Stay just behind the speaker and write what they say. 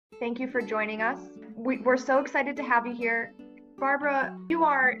Thank you for joining us. We're so excited to have you here. Barbara, you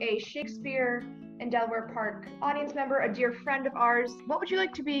are a Shakespeare in Delaware Park audience member, a dear friend of ours. What would you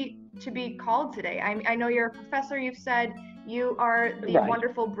like to be called today? I know you're a professor, you've said. You are the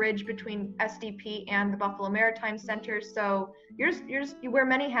wonderful bridge between SDP and the Buffalo Maritime Center. So you wear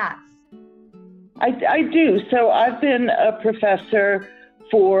many hats. I do. So I've been a professor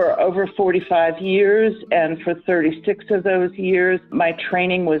for over 45 years, and for 36 of those years, my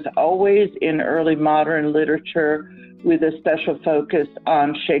training was always in early modern literature with a special focus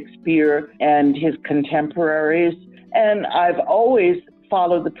on Shakespeare and his contemporaries. And I've always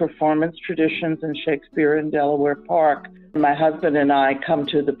followed the performance traditions in Shakespeare in Delaware Park. My husband and I come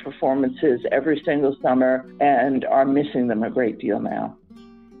to the performances every single summer and are missing them a great deal now.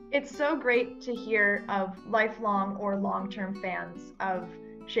 It's so great to hear of lifelong or long-term fans of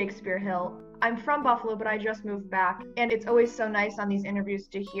Shakespeare Hill. I'm from Buffalo, but I just moved back, and it's always so nice on these interviews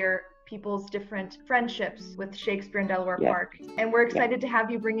to hear people's different friendships with Shakespeare in Delaware Park. And we're excited to have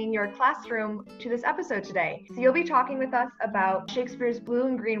you bringing your classroom to this episode today. So you'll be talking with us about Shakespeare's Blue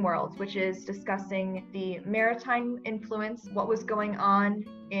and Green Worlds, which is discussing the maritime influence, what was going on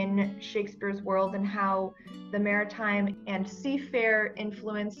in Shakespeare's world, and how the maritime and seafarer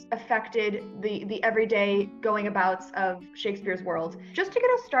influence affected the everyday going abouts of Shakespeare's world. Just to get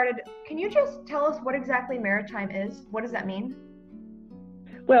us started, can you just tell us what exactly maritime is? What does that mean?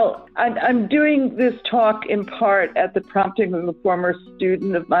 Well, I'm doing this talk in part at the prompting of a former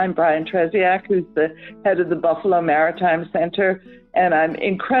student of mine, Brian Tresiak, who's the head of the Buffalo Maritime Center. And I'm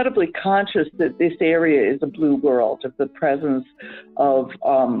incredibly conscious that this area is a blue world, of the presence of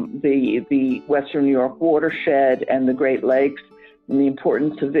the Western New York watershed and the Great Lakes, and the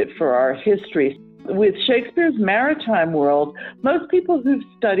importance of it for our history. With Shakespeare's maritime world, most people who've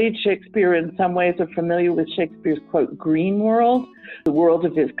studied Shakespeare in some ways are familiar with Shakespeare's, quote, green world, the world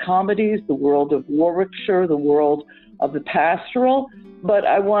of his comedies, the world of Warwickshire, the world of the pastoral. But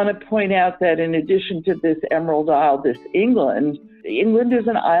I want to point out that in addition to this Emerald Isle, this England is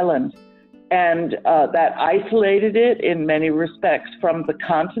an island, and that isolated it in many respects from the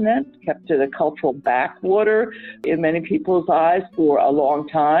continent, kept it a cultural backwater in many people's eyes for a long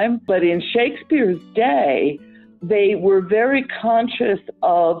time. But in Shakespeare's day, they were very conscious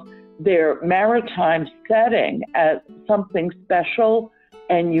of their maritime setting as something special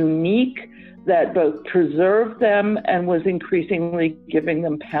and unique that both preserved them and was increasingly giving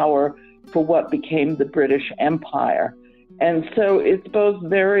them power for what became the British Empire. And so it's both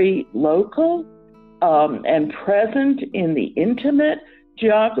very local and present in the intimate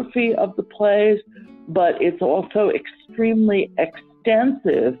geography of the plays, but it's also extremely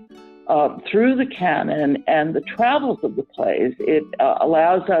extensive through the canon and the travels of the plays. It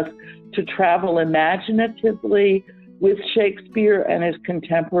allows us to travel imaginatively with Shakespeare and his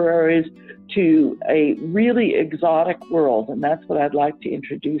contemporaries to a really exotic world. And that's what I'd like to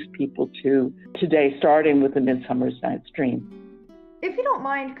introduce people to today, starting with A Midsummer Night's Dream. If you don't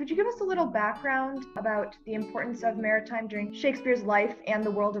mind, could you give us a little background about the importance of maritime during Shakespeare's life and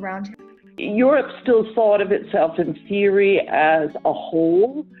the world around him? Europe still thought of itself in theory as a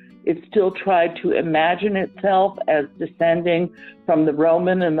whole. It still tried to imagine itself as descending from the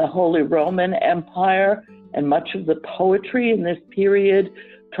Roman and the Holy Roman Empire, and much of the poetry in this period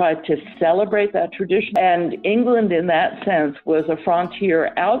tried to celebrate that tradition. And England, in that sense, was a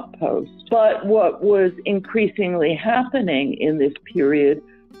frontier outpost. But what was increasingly happening in this period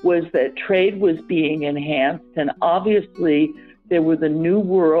was that trade was being enhanced, and obviously there were the new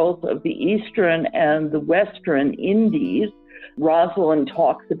worlds of the Eastern and the Western Indies. Rosalind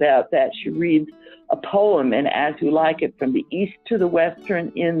talks about that. She reads a poem in As You Like It, from the east to the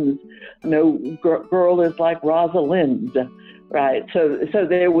western Inns, no girl is like Rosalind, right? So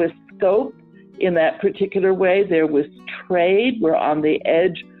there was scope in that particular way. There was trade. We're on the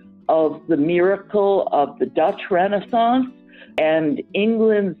edge of the miracle of the Dutch Renaissance, and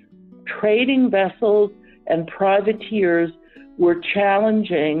England's trading vessels and privateers were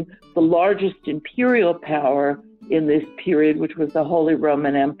challenging the largest imperial power in this period, which was the Holy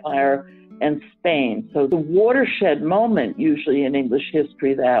Roman Empire and Spain. So the watershed moment, usually in English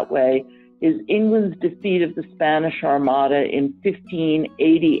history that way, is England's defeat of the Spanish Armada in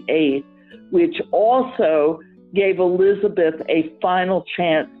 1588, which also gave Elizabeth a final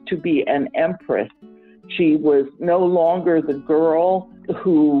chance to be an empress. She was no longer the girl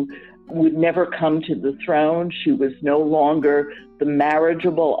who would never come to the throne. She was no longer the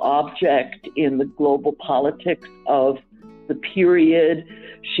marriageable object in the global politics of the period.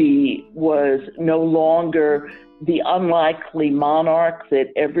 She was no longer the unlikely monarch that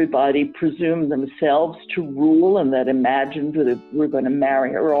everybody presumed themselves to rule and that imagined that we're going to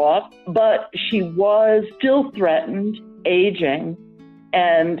marry her off. But she was still threatened, aging,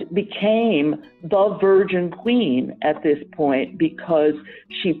 and became the Virgin Queen at this point because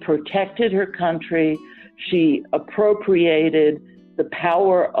she protected her country. She appropriated the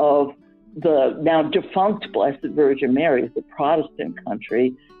power of the now defunct Blessed Virgin Mary, the Protestant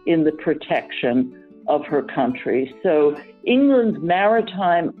country, in the protection of her country. So England's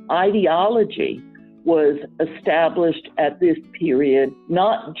maritime ideology was established at this period,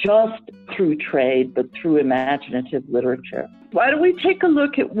 not just through trade, but through imaginative literature. Why don't we take a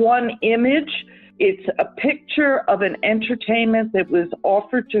look at one image? It's a picture of an entertainment that was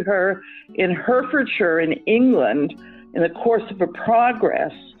offered to her in Herefordshire in England in the course of a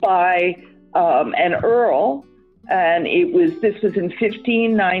progress by an earl, and this was in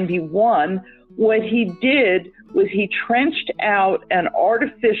 1591. What he did was he trenched out an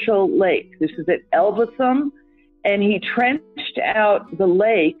artificial lake. This is at Elvetham, and he trenched out the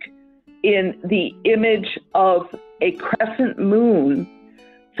lake in the image of a crescent moon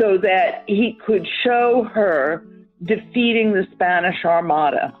so that he could show her defeating the Spanish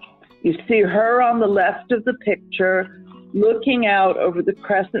Armada. You see her on the left of the picture, looking out over the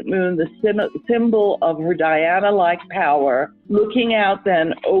crescent moon, the symbol of her Diana-like power, looking out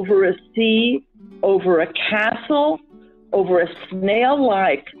then over a sea, over a castle, over a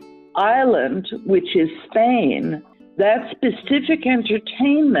snail-like island, which is Spain. That specific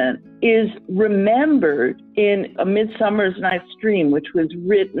entertainment is remembered in A Midsummer Night's Dream, which was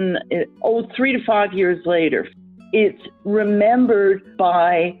written 3 to 5 years later. It's remembered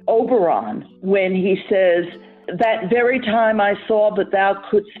by Oberon when he says, "That very time I saw, but thou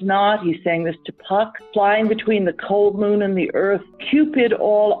couldst not," he's saying this to Puck, "flying between the cold moon and the earth, Cupid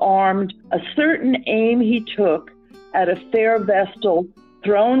all armed, a certain aim he took at a fair vestal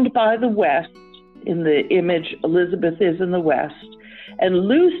throned by the west," in the image Elizabeth is in the west, "and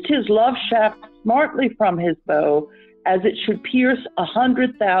loosed his love shaft smartly from his bow, as it should pierce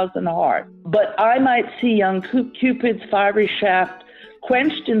 100,000 hearts. But I might see young Cupid's fiery shaft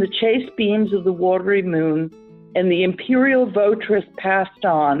quenched in the chaste beams of the watery moon, and the imperial votress passed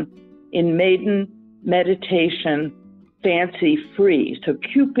on in maiden meditation, fancy free." So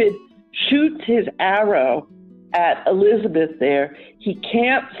Cupid shoots his arrow at Elizabeth there. He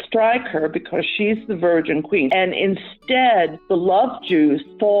can't strike her because she's the Virgin Queen. And instead, the love juice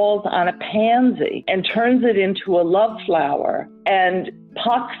falls on a pansy and turns it into a love flower. And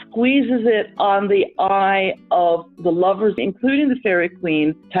Puck squeezes it on the eye of the lovers, including the Fairy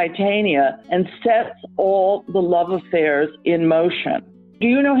Queen, Titania, and sets all the love affairs in motion. Do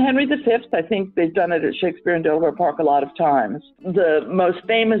you know Henry V? I think they've done it at Shakespeare in Delaware Park a lot of times. The most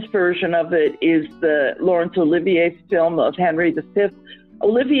famous version of it is the Laurence Olivier's film of Henry V.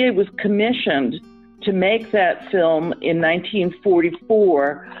 Olivier was commissioned to make that film in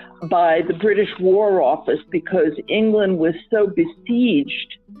 1944 by the British War Office because England was so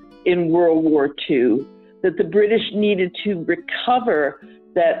besieged in World War II that the British needed to recover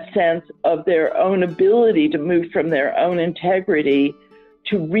that sense of their own ability to move from their own integrity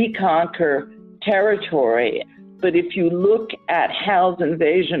to reconquer territory. But if you look at Hal's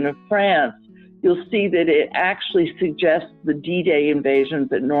invasion of France, you'll see that it actually suggests the D-Day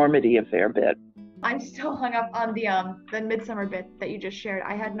invasions at Normandy a fair bit. I'm still hung up on the Midsummer bit that you just shared.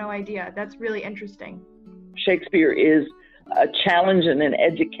 I had no idea. That's really interesting. Shakespeare is a challenge and an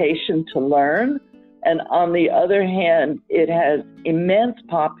education to learn. And on the other hand, it has immense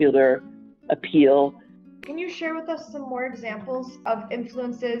popular appeal. Can you share with us some more examples of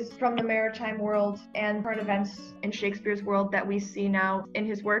influences from the maritime world and current events in Shakespeare's world that we see now in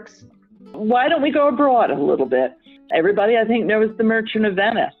his works? Why don't we go abroad a little bit? Everybody, I think, knows the Merchant of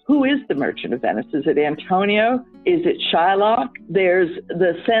Venice. Who is the Merchant of Venice? Is it Antonio? Is it Shylock? There's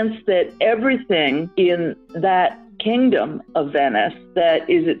the sense that everything in that kingdom of Venice that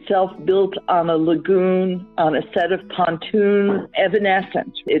is itself built on a lagoon, on a set of pontoons,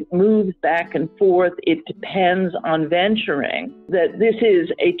 evanescent. It moves back and forth. It depends on venturing. That this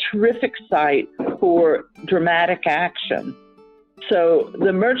is a terrific site for dramatic action. So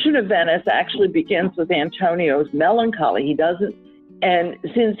the Merchant of Venice actually begins with Antonio's melancholy. And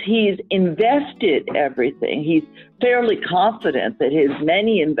since he's invested everything, he's fairly confident that his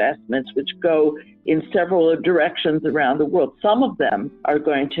many investments, which go in several directions around the world, some of them are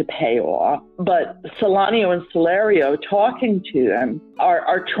going to pay off. But Salanio and Salerio, talking to him,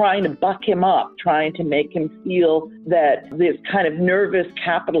 are trying to buck him up, trying to make him feel that this kind of nervous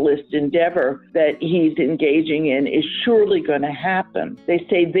capitalist endeavor that he's engaging in is surely going to happen. They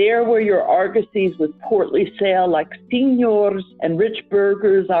say, there were your argosies with portly sail like signors and rich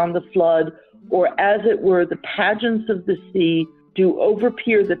burghers on the flood, or as it were the pageants of the sea, do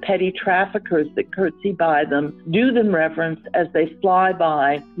overpeer the petty traffickers that curtsy by them, do them reverence as they fly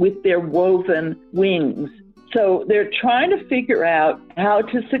by with their woven wings. So they're trying to figure out how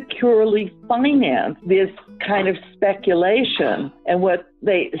to securely finance this kind of speculation. And what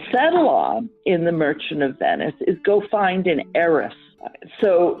they settle on in The Merchant of Venice is go find an heiress.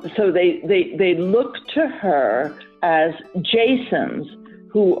 So they look to her as Jasons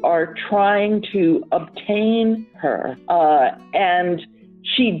who are trying to obtain her. And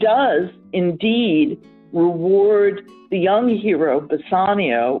she does indeed reward the young hero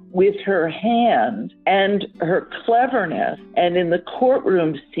Bassanio with her hand and her cleverness, and in the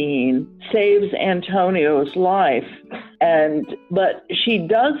courtroom scene saves Antonio's life. But she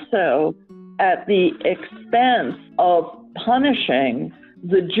does so at the expense of punishing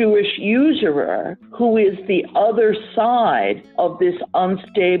the Jewish usurer, who is the other side of this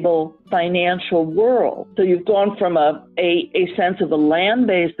unstable financial world. So you've gone from a sense of a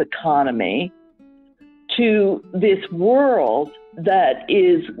land-based economy to this world that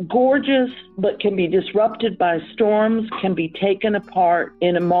is gorgeous but can be disrupted by storms, can be taken apart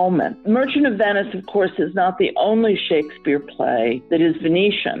in a moment. Merchant of Venice, of course, is not the only Shakespeare play that is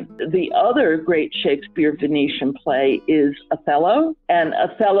Venetian. The other great Shakespeare Venetian play is Othello, and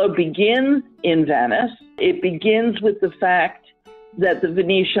Othello begins in Venice. It begins with the fact that the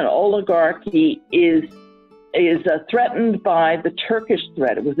Venetian oligarchy is threatened by the Turkish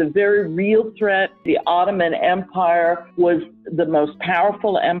threat. It was a very real threat. The Ottoman Empire was the most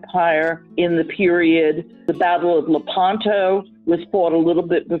powerful empire in the period. The Battle of Lepanto was fought a little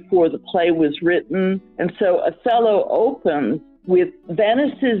bit before the play was written. And so Othello opens with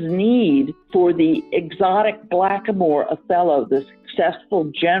Venice's need for the exotic blackamoor Othello, the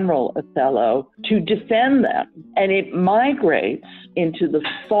successful general Othello, to defend them. And it migrates into the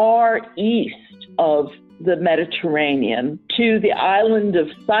far east of the Mediterranean to the island of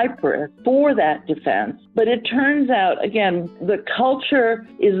Cyprus for that defense. But it turns out, again, the culture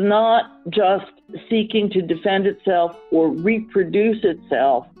is not just seeking to defend itself or reproduce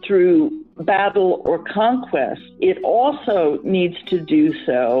itself through battle or conquest. It also needs to do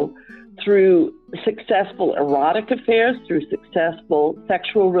so through successful erotic affairs, through successful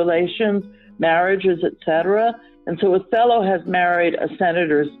sexual relations, marriages, etc. And so Othello has married a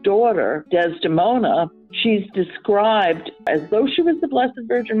senator's daughter, Desdemona. She's described as though she was the Blessed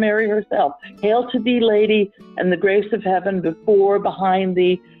Virgin Mary herself. Hail to thee, lady, and the grace of heaven before, behind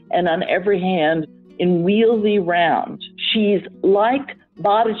thee, and on every hand, and wheel thee round. She's like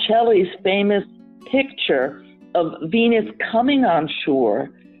Botticelli's famous picture of Venus coming on shore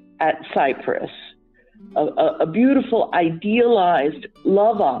at Cyprus, a beautiful, idealized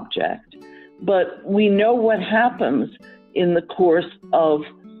love object. But we know what happens in the course of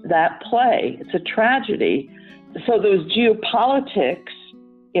that play. It's a tragedy. So those geopolitics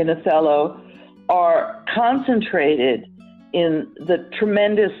in Othello are concentrated in the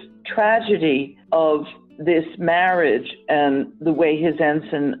tremendous tragedy of this marriage and the way his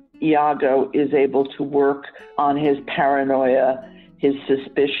ensign Iago is able to work on his paranoia, his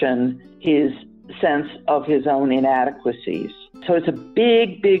suspicion, his sense of his own inadequacies. So it's a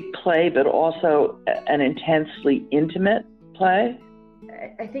big, big play, but also an intensely intimate play.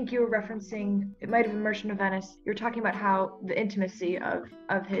 I think you were referencing, it might have been Merchant of Venice. You're talking about how the intimacy of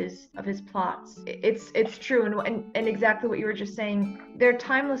his plots. It's true, and exactly what you were just saying. They're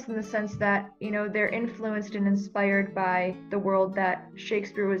timeless in the sense that, you know, they're influenced and inspired by the world that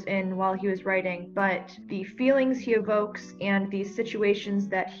Shakespeare was in while he was writing, but the feelings he evokes and the situations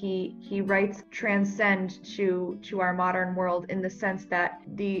that he writes transcend to our modern world, in the sense that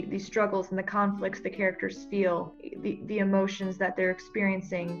the struggles and the conflicts the characters feel, the emotions that they're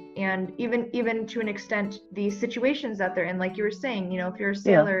experiencing, and even to an extent the situations that they're in. Like you were saying, you know, if you're a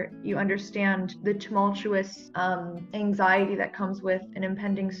sailor, you understand the tumultuous anxiety that comes with an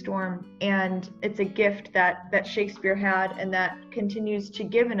impending storm, and it's a gift that Shakespeare had and that continues to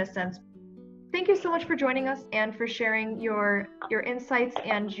give, in a sense. Thank you so much for joining us and for sharing your insights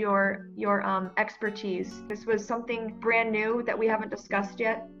and your expertise. This was something brand new that we haven't discussed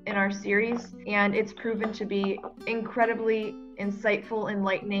yet in our series, and it's proven to be incredibly insightful,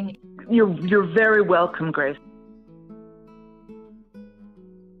 enlightening. You're very welcome, Grace.